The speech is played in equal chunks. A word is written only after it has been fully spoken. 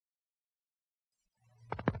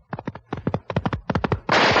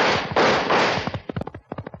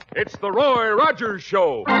It's the Roy Rogers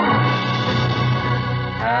Show.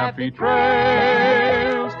 Happy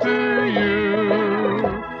trails to you.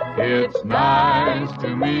 It's nice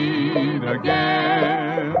to meet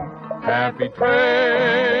again. Happy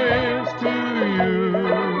trails to you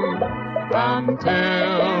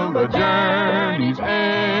until the journey's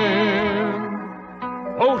end.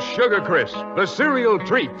 Post Sugar Crisp, the cereal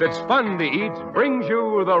treat that's fun to eat, brings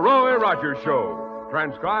you the Roy Rogers Show,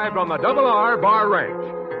 transcribed on the Double R Bar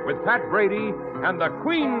Ranch, with Pat Brady and the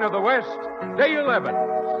Queen of the West, Dale Evans.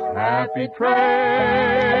 Happy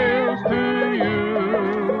trails to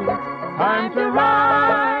you. Time to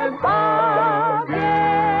ride again.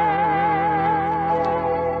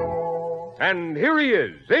 And here he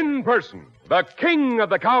is, in person, the king of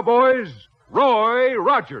the cowboys, Roy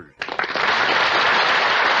Rogers.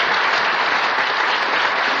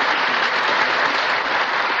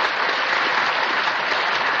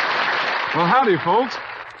 Well, howdy, folks.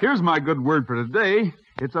 Here's my good word for today.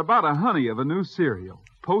 It's about a honey of a new cereal,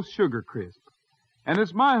 Post Sugar Crisp. And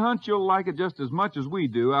it's my hunch you'll like it just as much as we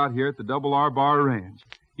do out here at the Double R Bar Ranch.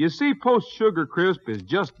 You see, Post Sugar Crisp is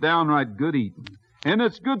just downright good eating. And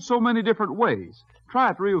it's good so many different ways. Try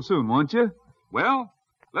it real soon, won't you? Well,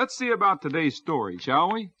 let's see about today's story,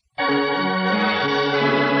 shall we?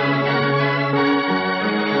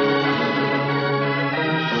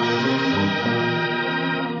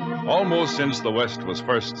 Almost since the West was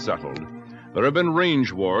first settled, there have been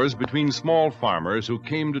range wars between small farmers who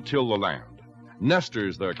came to till the land.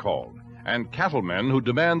 Nesters, they're called, and cattlemen who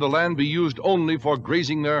demand the land be used only for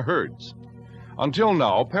grazing their herds. Until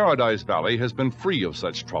now, Paradise Valley has been free of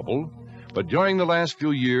such trouble, but during the last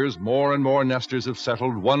few years, more and more nesters have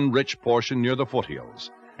settled one rich portion near the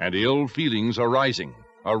foothills, and ill feelings are rising.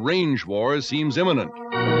 A range war seems imminent.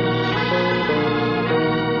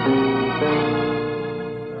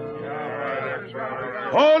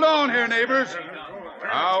 Hold on here, neighbors.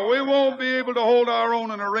 We won't be able to hold our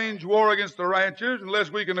own in a range war against the ranchers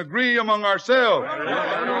unless we can agree among ourselves.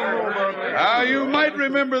 You might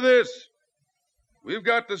remember this. We've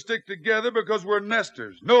got to stick together because we're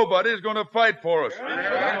nesters. Nobody's going to fight for us.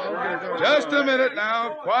 Just a minute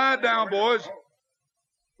now. Quiet down, boys.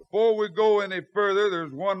 Before we go any further,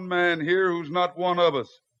 there's one man here who's not one of us.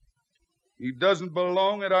 He doesn't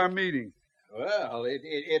belong at our meeting. Well,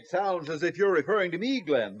 it sounds as if you're referring to me,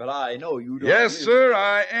 Glenn, but I know you don't. Yes, sir,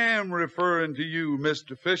 I am referring to you,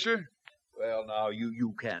 Mr. Fisher. Well, now,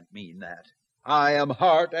 you can't mean that. I am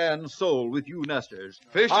heart and soul with you nesters.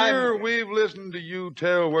 Fisher, we've listened to you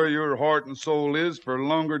tell where your heart and soul is for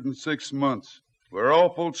longer than 6 months. We're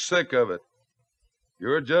awful sick of it.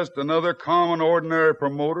 You're just another common, ordinary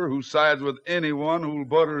promoter who sides with anyone who'll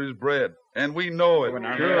butter his bread. And we know it.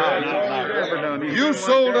 You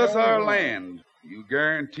sold us our land. You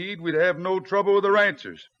guaranteed we'd have no trouble with the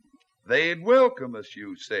ranchers. They'd welcome us,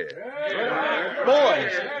 you said.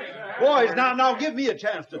 Boys, now give me a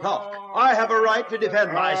chance to talk. I have a right to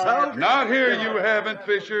defend myself. Not here you haven't,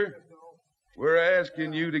 Fisher. We're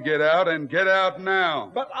asking you to get out, and get out now.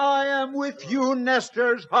 But I am with you,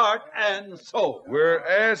 nesters, heart and soul. We're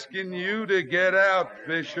asking you to get out,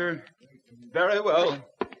 Fisher. Very well.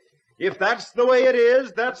 If that's the way it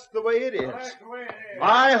is, that's the way it is.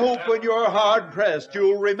 I hope when you're hard-pressed,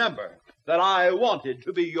 you'll remember that I wanted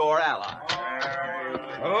to be your ally.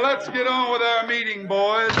 Well, let's get on with our meeting,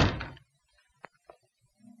 boys.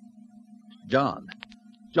 John,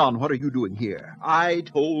 what are you doing here? I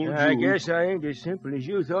told you... I guess I ain't as simple as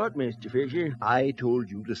you thought, Mr. Fisher. I told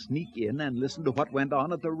you to sneak in and listen to what went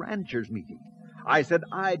on at the ranchers' meeting. I said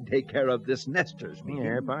I'd take care of this nesters meeting.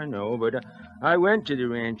 Yep, I know, but I went to the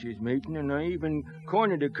ranchers' meeting, and I even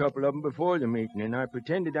cornered a couple of them before the meeting, and I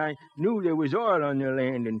pretended I knew there was oil on their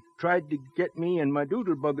land and tried to get me and my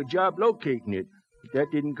doodlebug a job locating it. But that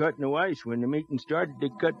didn't cut no ice. When the meeting started, they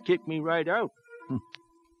kicked me right out.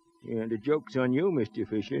 Yeah, the joke's on you, Mr.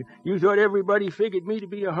 Fisher. You thought everybody figured me to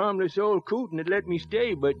be a harmless old coot and had let me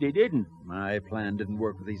stay, but they didn't. My plan didn't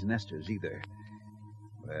work with these nesters either.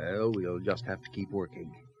 Well, we'll just have to keep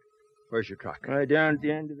working. Where's your truck? Right down at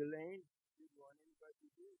the end of the lane.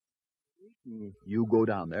 You go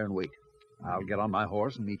down there and wait. I'll get on my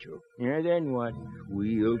horse and meet you. Yeah, then what?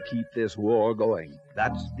 We'll keep this war going.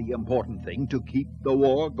 That's the important thing, to keep the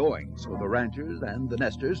war going, so the ranchers and the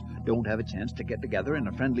nesters don't have a chance to get together in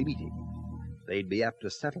a friendly meeting. They'd be apt to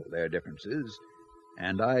settle their differences,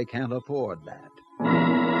 and I can't afford that.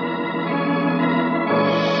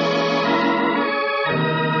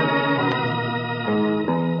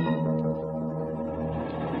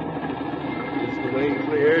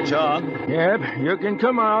 Clear, John? Yep, you can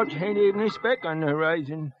come out. Ain't even a speck on the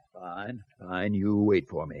horizon. Fine. You wait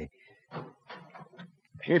for me.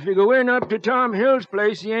 If you go in up to Tom Hill's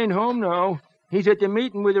place, he ain't home now. He's at the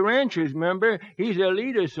meeting with the ranchers, remember? He's a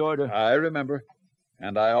leader, sort of. I remember.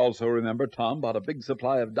 And I also remember Tom bought a big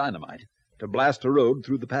supply of dynamite to blast a road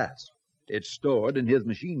through the pass. It's stored in his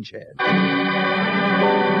machine shed.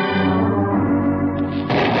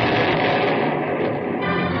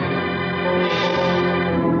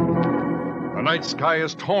 The night sky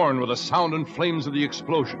is torn with the sound and flames of the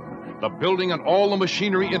explosion. The building and all the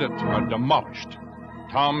machinery in it are demolished.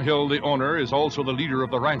 Tom Hill, the owner, is also the leader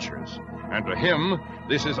of the ranchers. And to him,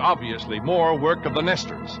 this is obviously more work of the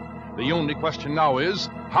nesters. The only question now is,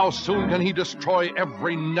 how soon can he destroy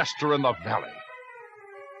every nester in the valley?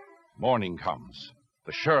 Morning comes.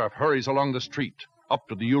 The sheriff hurries along the street, up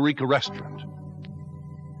to the Eureka restaurant.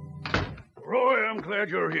 Roy, I'm glad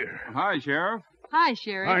you're here. Hi, Sheriff. Hi,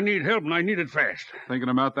 Sheriff. I need help, and I need it fast. Thinking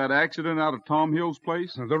about that accident out at Tom Hill's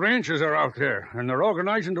place? The ranchers are out there, and they're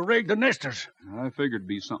organizing to raid the nesters. I figured it'd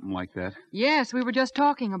be something like that. Yes, we were just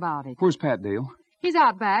talking about it. Where's Pat, Dale? He's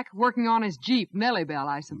out back, working on his Jeep, Nellie Bell,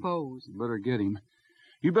 I suppose. Better get him.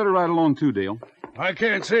 You better ride along, too, Dale. I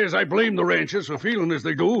can't say as I blame the ranchers for feeling as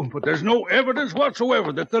they do, but there's no evidence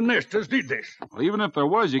whatsoever that the nesters did this. Well, even if there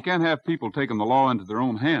was, you can't have people taking the law into their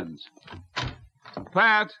own hands.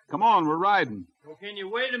 Pat, come on, we're riding. Well, can you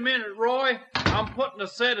wait a minute, Roy? I'm putting a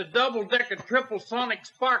set of double-decker triple sonic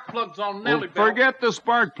spark plugs on Nellie Bell. Forget the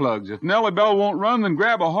spark plugs. If Nellie Bell won't run, then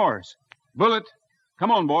grab a horse. Bullet,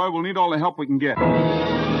 come on, boy. We'll need all the help we can get.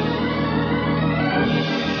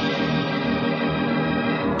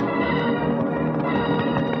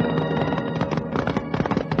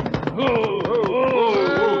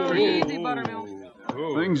 Easy, Buttermilk.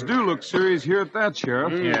 Things do look serious here at that,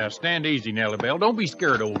 Sheriff. Yeah, stand easy, Nellie Bell. Don't be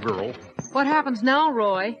scared, old girl. What happens now,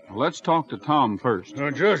 Roy? Let's talk to Tom first.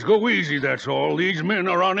 Just go easy, that's all. These men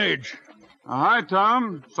are on edge. Hi,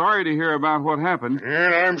 Tom. Sorry to hear about what happened.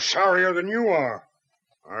 And I'm sorrier than you are.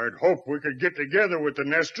 I'd hoped we could get together with the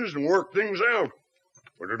nesters and work things out.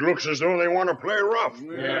 But it looks as though they want to play rough.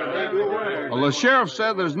 Well, the sheriff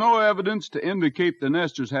said there's no evidence to indicate the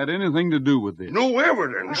nesters had anything to do with this. No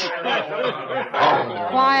evidence?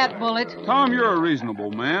 Quiet, Bullet. Tom, you're a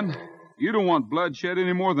reasonable man. You don't want bloodshed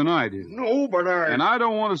any more than I do. No, but And I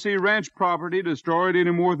don't want to see ranch property destroyed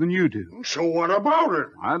any more than you do. So what about it?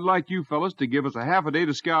 I'd like you fellas to give us a half a day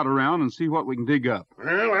to scout around and see what we can dig up.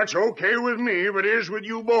 Well, that's okay with me if it is with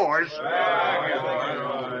you boys.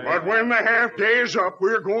 But when the half day is up,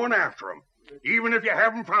 we're going after them, even if you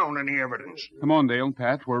haven't found any evidence. Come on, Dale.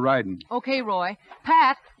 Pat, we're riding. Okay, Roy.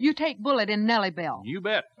 Pat, you take Bullet in Nellie Bell. You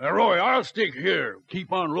bet. Roy, I'll stick here.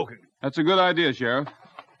 Keep on looking. That's a good idea, Sheriff.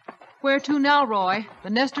 Where to now, Roy? The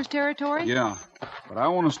Nesters' territory? Yeah, but I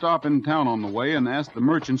want to stop in town on the way and ask the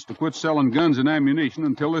merchants to quit selling guns and ammunition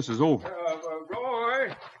until this is over.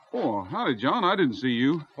 Roy? Oh, howdy, John. I didn't see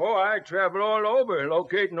you. Oh, I travel all over,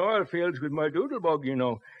 locating oil fields with my doodlebug, you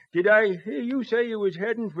know. Did I hear you say you was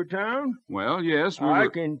heading for town? Well, yes, I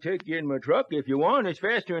can take you in my truck if you want. It's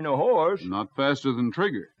faster than a horse. Not faster than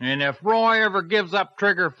Trigger. And if Roy ever gives up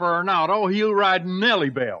Trigger for an auto, he'll ride Nellie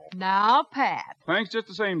Bell. Now, Pat. Thanks just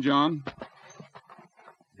the same, John.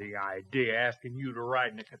 The idea asking you to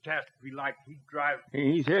ride in a catastrophe like he drives.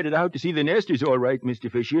 He's headed out to see the nesters, all right,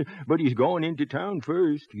 Mr. Fisher, but he's going into town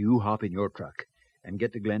first. You hop in your truck and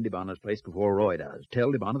get to Glenn DeBonna's place before Roy does.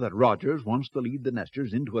 Tell DeBonna that Rogers wants to lead the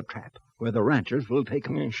nesters into a trap where the ranchers will take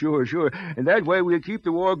them. Yeah, sure. And that way we'll keep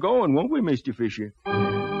the war going, won't we, Mr. Fisher?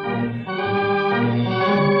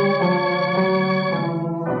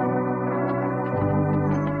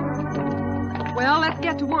 Well, let's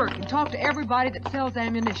get to work and talk to everybody that sells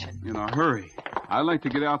ammunition. In a hurry. I'd like to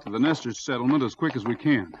get out to the nesters' settlement as quick as we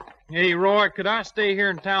can. Hey, Roy, could I stay here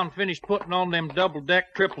in town and finish putting on them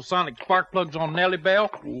double-deck triple sonic spark plugs on Nellie Bell?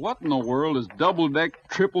 What in the world is double-deck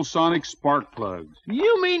triple sonic spark plugs?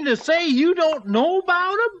 You mean to say you don't know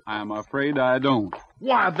about them? I'm afraid I don't.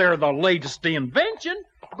 Why, they're the latest invention.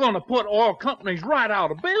 Gonna put oil companies right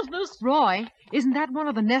out of business. Roy, isn't that one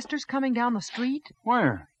of the nesters coming down the street?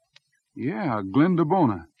 Where? Yeah, Glenn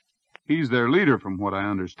DeBonna. He's their leader, from what I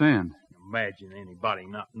understand. Imagine anybody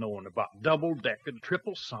not knowing about double-decker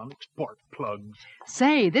triple sonic spark plugs.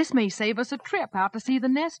 Say, this may save us a trip out to see the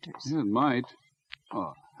nesters. Yeah, it might.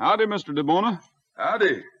 Oh, howdy, Mr. DeBonna.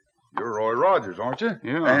 Howdy. You're Roy Rogers, aren't you?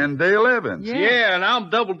 Yeah. And Dale Evans. Yeah, and I'm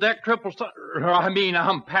double-deck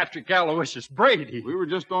I'm Patrick Aloysius Brady. We were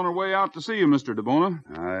just on our way out to see you, Mr. DeBonna.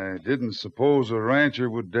 I didn't suppose a rancher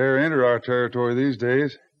would dare enter our territory these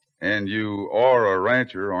days. And you are a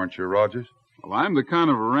rancher, aren't you, Rogers? Well, I'm the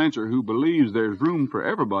kind of a rancher who believes there's room for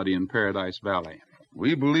everybody in Paradise Valley.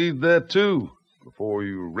 We believed that, too, before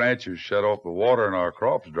you ranchers shut off the water and our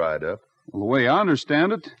crops dried up. Well, the way I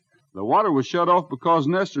understand it, the water was shut off because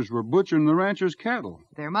nesters were butchering the ranchers' cattle.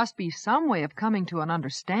 There must be some way of coming to an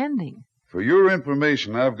understanding. For your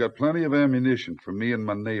information, I've got plenty of ammunition for me and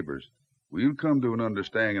my neighbors. We'll come to an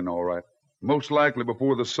understanding, all right. Most likely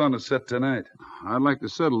before the sun is set tonight. I'd like to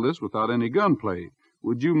settle this without any gunplay.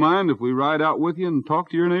 Would you mind if we ride out with you and talk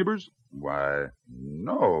to your neighbors? Why,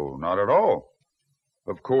 no, not at all.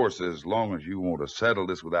 Of course, as long as you want to settle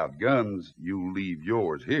this without guns, you leave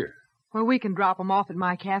yours here. Well, we can drop 'em off at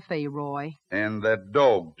my cafe, Roy. And that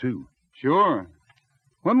dog, too. Sure.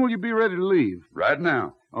 When will you be ready to leave? Right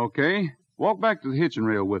now. Okay. Walk back to the hitching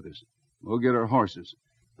rail with us. We'll get our horses.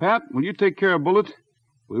 Pat, will you take care of Bullet?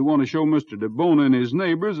 We want to show Mr. DeBona and his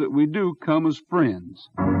neighbors that we do come as friends.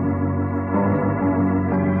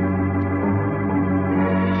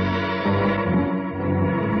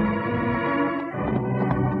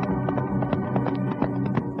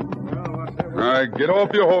 All right, get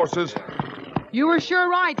off your horses. You were sure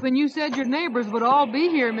right when you said your neighbors would all be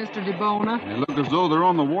here, Mr. DeBona. They look as though they're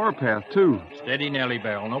on the warpath, too. Steady, Nellie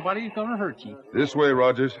Bell. Nobody's gonna hurt you. This way,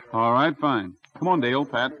 Rogers. All right, fine. Come on, Dale,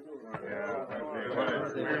 Pat.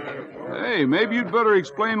 Hey, maybe you'd better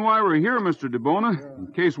explain why we're here, Mr. DeBona, in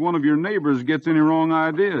case one of your neighbors gets any wrong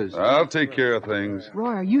ideas. I'll take care of things. Roy,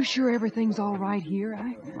 are you sure everything's all right here?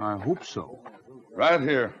 I hope so. Right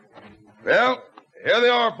here. Well, here they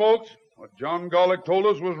are, folks. What John Gollick told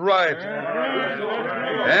us was right.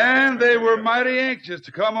 And they were mighty anxious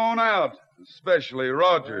to come on out, especially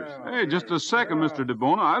Rogers. Hey, just a second, Mr.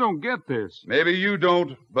 DeBona. I don't get this. Maybe you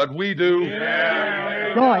don't, but we do.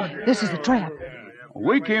 Roy, this is a trap.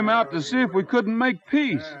 We came out to see if we couldn't make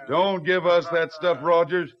peace. Don't give us that stuff,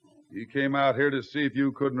 Rogers. You came out here to see if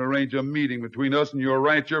you couldn't arrange a meeting between us and your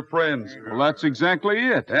rancher friends. Well, that's exactly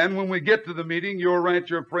it. And when we get to the meeting, your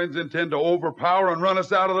rancher friends intend to overpower and run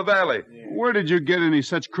us out of the valley. Where did you get any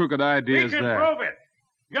such crooked ideas We can there? prove it.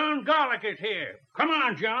 John Garlick is here. Come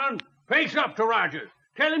on, John. Face up to Rogers.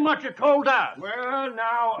 Tell him what you told us. Well,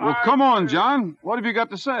 now, Well, come on, John. What have you got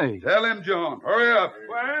to say? Tell him, John. Hurry up.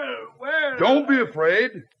 Well... Don't be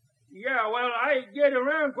afraid. Yeah, well, I get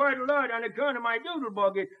around quite a lot on account of my doodle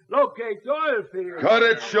bug. It locates oil fields. Cut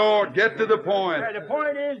it short. Get to the point. Yeah, the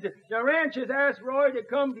point is, the ranchers asked Roy to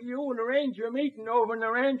come to you and arrange a meeting over in the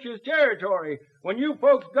ranchers' territory. When you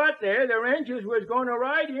folks got there, the ranchers was going to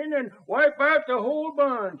ride in and wipe out the whole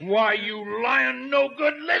bunch. Why, you lying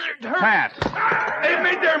no-good lizard. Pat. They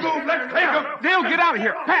made their move. Let's take them. Dale, get out of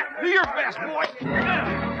here. Pat, do your best, boy.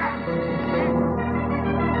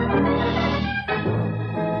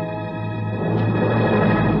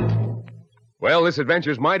 Well, this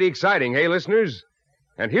adventure's mighty exciting, hey, listeners?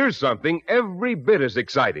 And here's something every bit as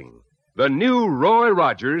exciting. The new Roy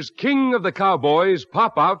Rogers King of the Cowboys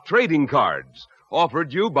pop-out trading cards,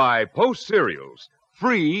 offered you by Post Cereals,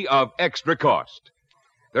 free of extra cost.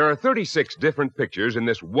 There are 36 different pictures in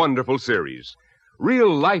this wonderful series.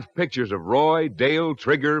 Real-life pictures of Roy, Dale,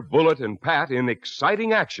 Trigger, Bullet, and Pat in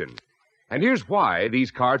exciting action. And here's why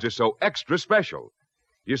these cards are so extra special.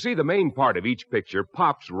 You see, the main part of each picture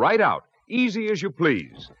pops right out, easy as you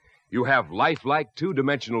please. You have lifelike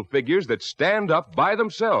two-dimensional figures that stand up by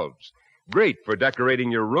themselves. Great for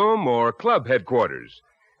decorating your room or club headquarters.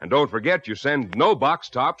 And don't forget, you send no box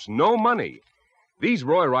tops, no money. These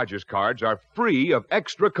Roy Rogers cards are free of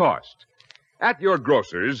extra cost. At your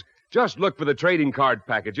grocer's, just look for the trading card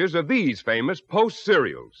packages of these famous Post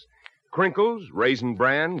cereals. Crinkles, Raisin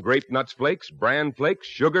Bran, Grape Nuts Flakes, Bran Flakes,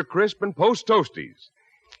 Sugar Crisp, and Post Toasties.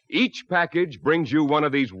 Each package brings you one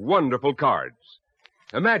of these wonderful cards.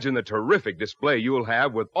 Imagine the terrific display you'll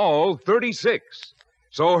have with all 36.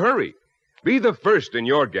 So hurry. Be the first in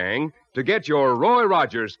your gang to get your Roy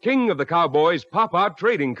Rogers King of the Cowboys pop-out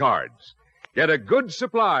trading cards. Get a good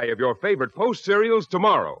supply of your favorite Post cereals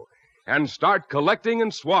tomorrow and start collecting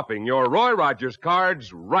and swapping your Roy Rogers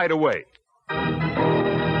cards right away.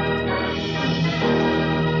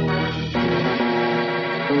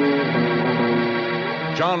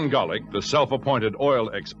 John Gollick, the self-appointed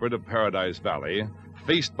oil expert of Paradise Valley,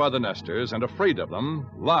 faced by the nesters and afraid of them,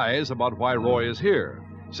 lies about why Roy is here,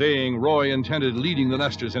 saying Roy intended leading the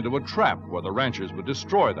nesters into a trap where the ranchers would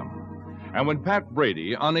destroy them. And when Pat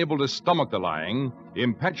Brady, unable to stomach the lying,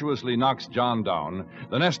 impetuously knocks John down,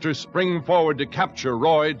 the nesters spring forward to capture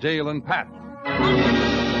Roy, Dale, and Pat.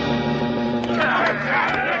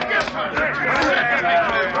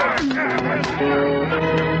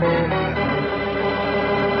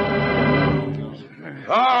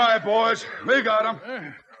 All right, boys. We got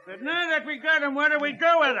them. But now that we got them, what do we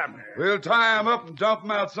do with them? We'll tie them up and dump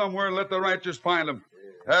them out somewhere and let the ranchers find them.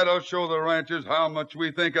 That'll show the ranchers how much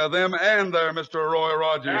we think of them and their Mr. Roy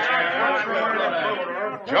Rogers.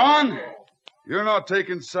 John, you're not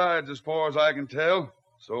taking sides as far as I can tell,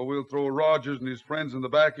 so we'll throw Rogers and his friends in the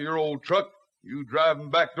back of your old truck. You drive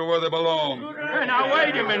them back to where they belong. Hey, now,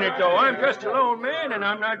 wait a minute, though. I'm just a lone man, and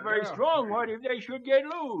I'm not very strong. What if they should get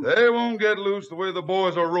loose? They won't get loose the way the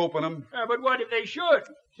boys are roping them. But what if they should?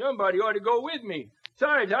 Somebody ought to go with me.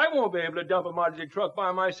 Besides, I won't be able to dump them out of the truck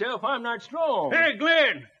by myself. I'm not strong. Hey,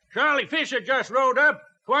 Glenn, Charlie Fisher just rode up.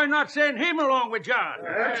 Why not send him along with John?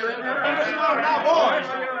 Now,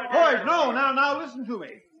 boys, no, now, listen to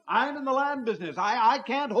me. I'm in the land business. I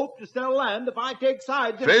can't hope to sell land if I take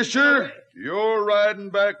sides. Fisher, you're riding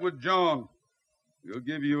back with John. We'll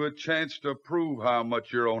give you a chance to prove how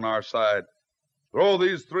much you're on our side. Throw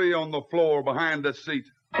these three on the floor behind the seat.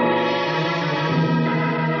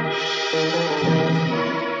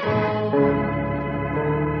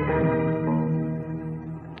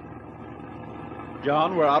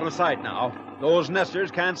 John, we're out of sight now. Those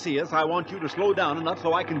nesters can't see us. I want you to slow down enough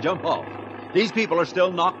so I can jump off. These people are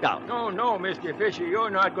still knocked out. No, Mr. Fisher,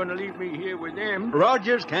 you're not going to leave me here with them.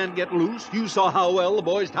 Rogers can't get loose. You saw how well the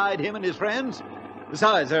boys tied him and his friends.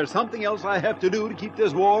 Besides, there's something else I have to do to keep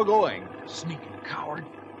this war going. Sneaking coward.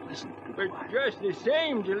 Listen. But just the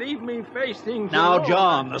same, to leave me face things Now, alone.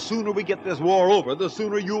 John, the sooner we get this war over, the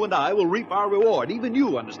sooner you and I will reap our reward. Even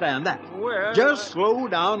you understand that. Well... Just slow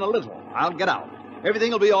down a little. I'll get out.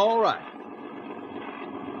 Everything will be all right.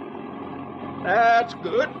 That's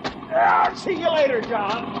good. I'll see you later,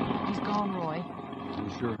 John. He's gone, Roy.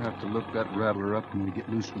 We'll sure have to look that rattler up when we get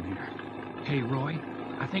loose from here. Hey, Roy,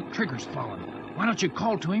 I think Trigger's fallen. Why don't you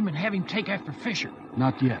call to him and have him take after Fisher?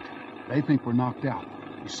 Not yet. They think we're knocked out.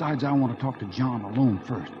 Besides, I want to talk to John alone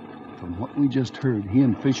first. From what we just heard, he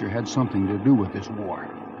and Fisher had something to do with this war.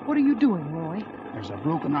 What are you doing, Roy? There's a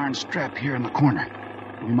broken iron strap here in the corner.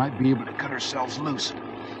 We might be able to cut ourselves loose.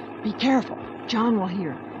 Be careful. John will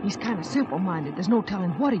hear. He's kind of simple-minded. There's no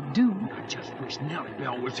telling what he'd do. I just wish Nellie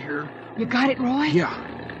Bell was here. You got it, Roy? Yeah.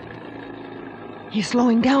 He's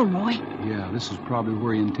slowing down, Roy. Yeah, this is probably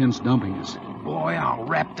where he intends dumping us. Boy, I'll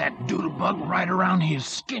wrap that doodlebug right around his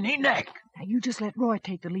skinny neck. Now, you just let Roy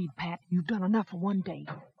take the lead, Pat. You've done enough for one day.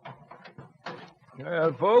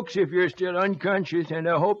 Well, folks, if you're still unconscious, and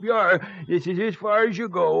I hope you are, this is as far as you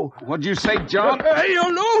go. What'd you say, John? Hey,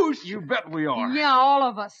 you're loose! You bet we are. Yeah, all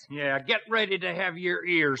of us. Yeah, get ready to have your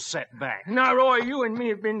ears set back. Now, Roy, you and me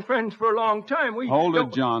have been friends for a long time. Hold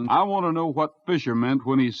it, John. I want to know what Fisher meant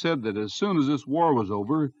when he said that as soon as this war was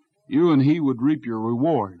over, you and he would reap your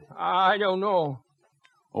reward. I don't know.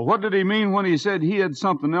 Well, what did he mean when he said he had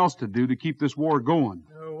something else to do to keep this war going?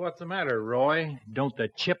 What's the matter, Roy? Don't the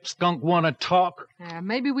chip skunk want to talk?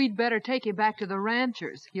 Maybe we'd better take you back to the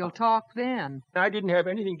ranchers. He'll talk then. I didn't have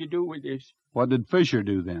anything to do with this. What did Fisher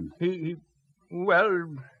do then?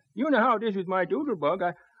 Well, you know how it is with my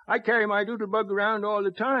doodlebug. I carry my doodlebug around all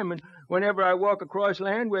the time, and whenever I walk across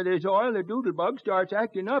land where there's oil, the doodlebug starts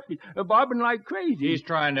acting up, bobbing like crazy. He's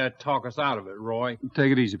trying to talk us out of it, Roy.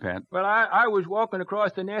 Take it easy, Pat. Well, I was walking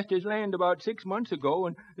across the Nesters' land about 6 months ago,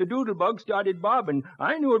 and the doodlebug started bobbing.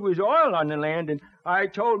 I knew it was oil on the land, and I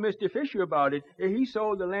told Mr. Fisher about it. He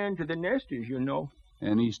sold the land to the Nesters, you know.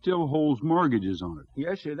 And he still holds mortgages on it.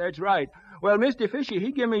 Yes, sir, that's right. Well, Mr. Fisher,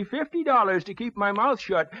 he gave me $50 to keep my mouth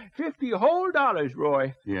shut. $50 whole dollars,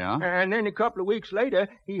 Roy. Yeah? And then a couple of weeks later,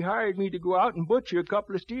 he hired me to go out and butcher a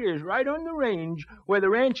couple of steers right on the range where the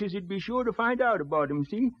ranchers would be sure to find out about them,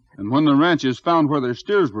 see? And when the ranchers found where their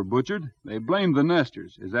steers were butchered, they blamed the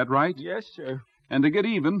Nesters. Is that right? Yes, sir. And to get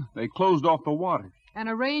even, they closed off the water. And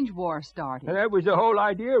a range war started. That was the whole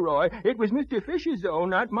idea, Roy. It was Mr. Fisher's, though,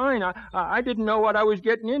 not mine. I didn't know what I was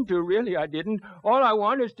getting into, really. I didn't. All I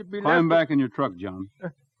want is to be Climb back in your truck, John.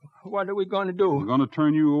 What are we going to do? We're going to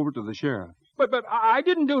turn you over to the sheriff. But I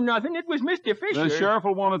didn't do nothing. It was Mr. Fisher. The sheriff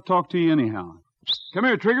will want to talk to you anyhow. Come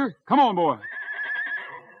here, Trigger. Come on, boy.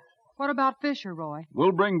 What about Fisher, Roy?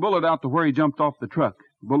 We'll bring Bullet out to where he jumped off the truck.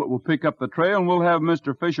 Bullet will pick up the trail, and we'll have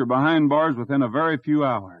Mr. Fisher behind bars within a very few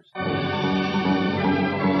hours.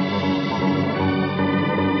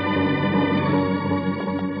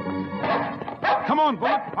 Come on,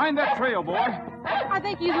 Bullet. Find that trail, boy. I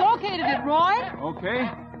think he's located it, Roy. Okay.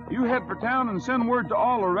 You head for town and send word to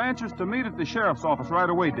all the ranchers to meet at the sheriff's office right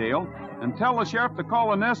away, Dale. And tell the sheriff to call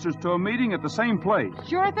the Nesters to a meeting at the same place.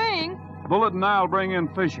 Sure thing. Bullet and I'll bring in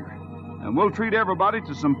Fisher. And we'll treat everybody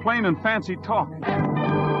to some plain and fancy talking.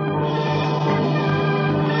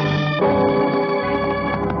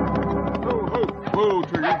 Whoa,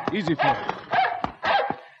 Trigger. Easy, fella.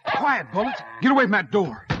 Quiet, Bullet. Get away from that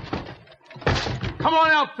door. Come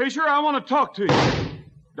on out, Fisher. I want to talk to you.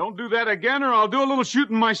 Don't do that again, or I'll do a little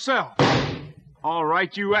shooting myself. All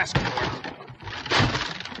right, you ask for it.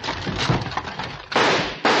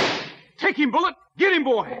 Take him, Bullet. Get him,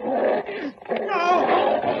 boy.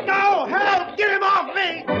 No! No! Help! Get him off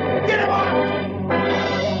me! Get him off!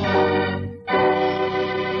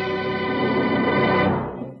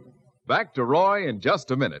 Back to Roy in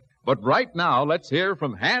just a minute. But right now, let's hear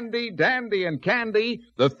from Handy, Dandy, and Candy,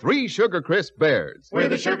 the 3 Sugar Crisp Bears. We're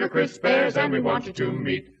the Sugar Crisp Bears, and we want you to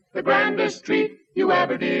meet the grandest treat you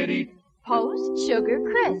ever did eat. Post Sugar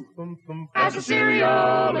Crisp. As a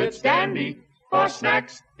cereal, it's dandy. For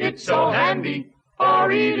snacks, it's so handy.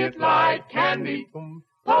 Or eat it like candy.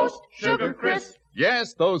 Post Sugar Crisp.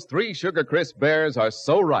 Yes, those 3 Sugar Crisp Bears are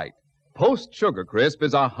so right. Post Sugar Crisp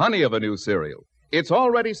is a honey of a new cereal. It's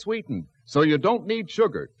already sweetened, so you don't need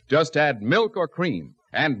sugar. Just add milk or cream.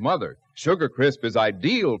 And, Mother, Sugar Crisp is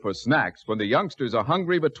ideal for snacks when the youngsters are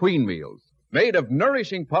hungry between meals. Made of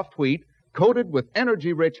nourishing puffed wheat, coated with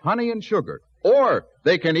energy-rich honey and sugar. Or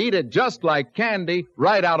they can eat it just like candy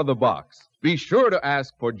right out of the box. Be sure to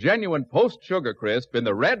ask for genuine Post Sugar Crisp in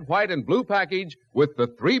the red, white, and blue package with the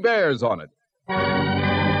 3 bears on it.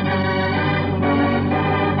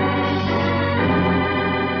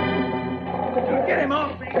 Get him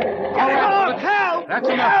off me! Get him off! Help! That's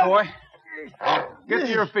enough, boy. Get to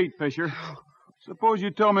your feet, Fisher. Suppose you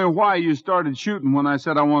tell me why you started shooting when I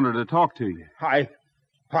said I wanted to talk to you.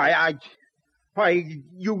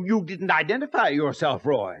 You didn't identify yourself,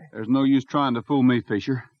 Roy. There's no use trying to fool me,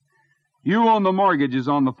 Fisher. You own the mortgages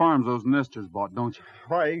on the farms those nesters bought, don't you?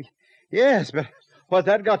 Why, yes, but what's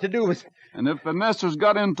that got to do with... And if the nesters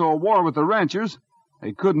got into a war with the ranchers,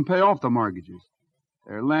 they couldn't pay off the mortgages.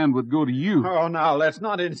 Their land would go to you. Oh, now, let's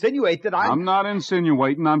not insinuate that I'm not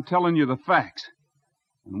insinuating. I'm telling you the facts.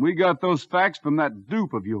 And we got those facts from that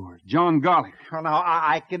dupe of yours, John Gollick. Oh, now,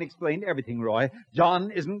 I can explain everything, Roy.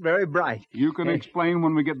 John isn't very bright. You can explain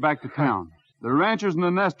when we get back to town. The ranchers and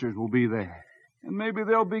the nesters will be there. And maybe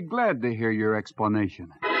they'll be glad to hear your explanation.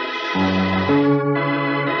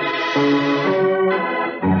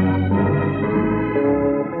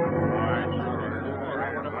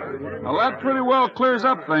 Well, that pretty well clears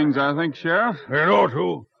up things, I think, Sheriff. It ought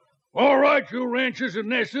to. All right, you ranchers and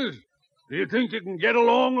nesters. Do you think you can get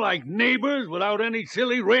along like neighbors without any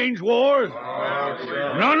silly range wars?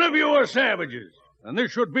 None of you are savages, and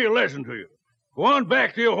this should be a lesson to you. Go on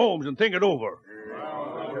back to your homes and think it over.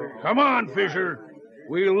 Come on, Fisher.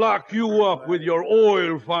 We'll lock you up with your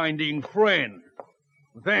oil-finding friend.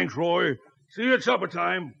 Thanks, Roy. See you at supper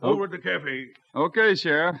time over at the cafe. Okay,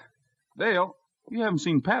 Sheriff. Dale, you haven't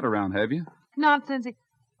seen Pat around, have you? Not since he...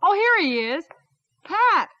 Oh, here he is.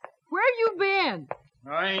 Pat, where have you been?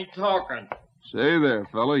 I ain't talking. Say there,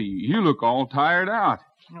 fella, you look all tired out.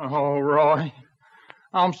 Oh, Roy,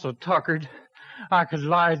 I'm so tuckered. I could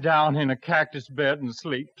lie down in a cactus bed and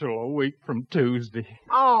sleep till a week from Tuesday.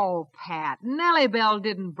 Oh, Pat, Nellie Bell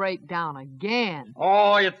didn't break down again.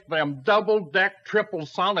 Oh, it's them double-deck triple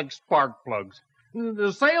sonic spark plugs.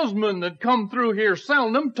 The salesman that come through here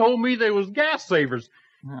selling them told me they was gas savers.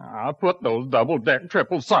 I put those double-deck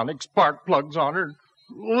triple sonic spark plugs on her.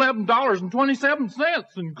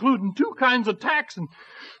 $11.27, including 2 kinds of tax, and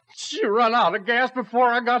she run out of gas before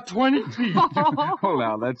I got 20 teeth. Oh,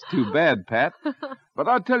 now, that's too bad, Pat. But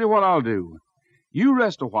I'll tell you what I'll do. You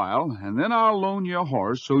rest a while, and then I'll loan you a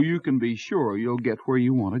horse so you can be sure you'll get where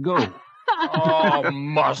you want to go. Oh,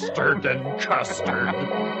 mustard and custard.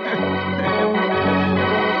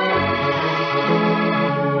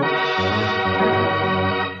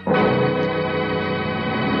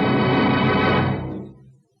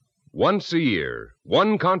 Once a year,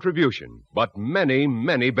 one contribution, but many,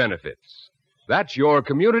 many benefits. That's your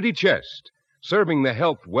community chest, serving the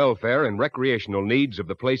health, welfare, and recreational needs of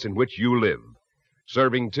the place in which you live.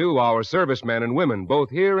 Serving, too, our servicemen and women, both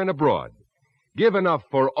here and abroad. Give enough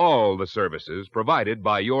for all the services provided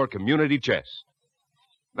by your community chest.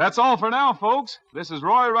 That's all for now, folks. This is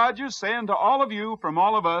Roy Rogers saying to all of you from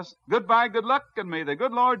all of us, goodbye, good luck, and may the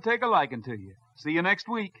good Lord take a liking to you. See you next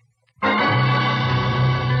week.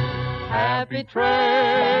 Happy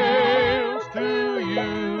trails to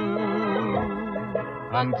you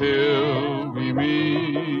until we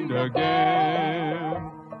meet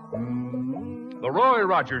again. The Roy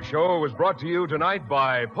Rogers Show was brought to you tonight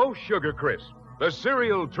by Post Sugar Crisp, the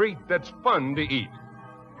cereal treat that's fun to eat.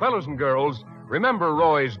 Fellows and girls, remember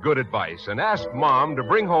Roy's good advice and ask Mom to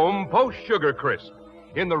bring home Post Sugar Crisp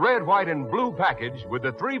in the red, white, and blue package with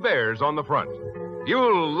the 3 bears on the front.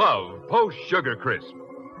 You'll love Post Sugar Crisp.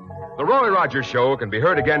 The Roy Rogers Show can be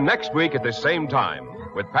heard again next week at this same time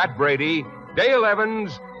with Pat Brady, Dale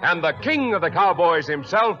Evans, and the king of the cowboys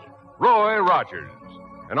himself, Roy Rogers.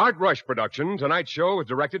 An Art Rush production, tonight's show is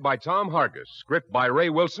directed by Tom Hargis, script by Ray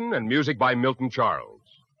Wilson, and music by Milton Charles.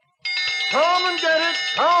 Come and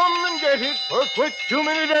get it for quick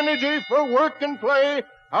 2-minute energy for work and play.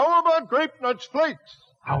 How about Grape Nuts Flakes?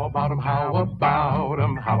 How about 'em, how about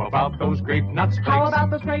 'em, how about those Grape Nuts Flakes? How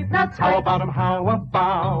about those Grape Nuts Flakes? How about 'em, how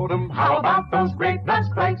about 'em, how about those Grape Nuts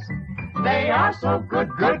Flakes? They are so good,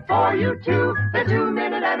 good for you too. The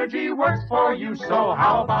 2-minute energy works for you. So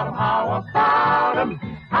how about 'em, how about 'em,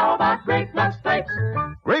 how about Grape Nuts Flakes?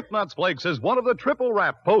 Grape Nuts Flakes is one of the triple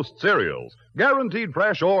wrap Post cereals, guaranteed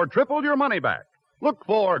fresh or triple your money back. Look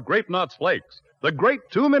for Grape Nuts Flakes, the great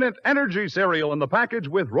 2-minute energy cereal in the package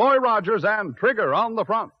with Roy Rogers and Trigger on the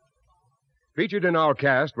front. Featured in our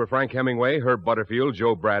cast were Frank Hemingway, Herb Butterfield,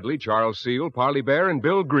 Joe Bradley, Charles Seal, Parley Bear, and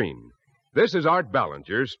Bill Green. This is Art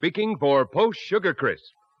Ballinger speaking for Post Sugar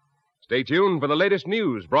Crisp. Stay tuned for the latest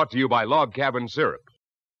news brought to you by Log Cabin Syrup.